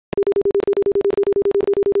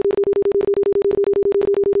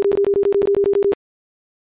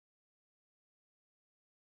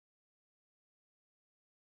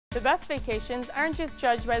The best vacations aren't just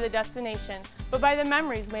judged by the destination, but by the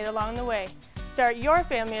memories made along the way. Start your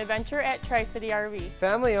family adventure at Tri-City RV.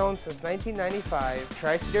 Family owned since 1995,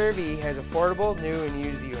 Tri-City RV has affordable new and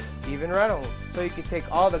used units, even rentals, so you can take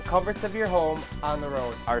all the comforts of your home on the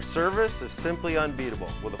road. Our service is simply unbeatable.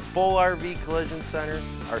 With a full RV collision center,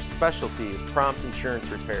 our specialty is prompt insurance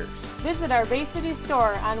repairs. Visit our Bay City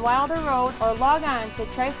store on Wilder Road or log on to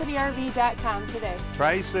tricityrv.com today.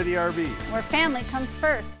 Tri-City RV, where family comes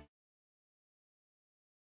first.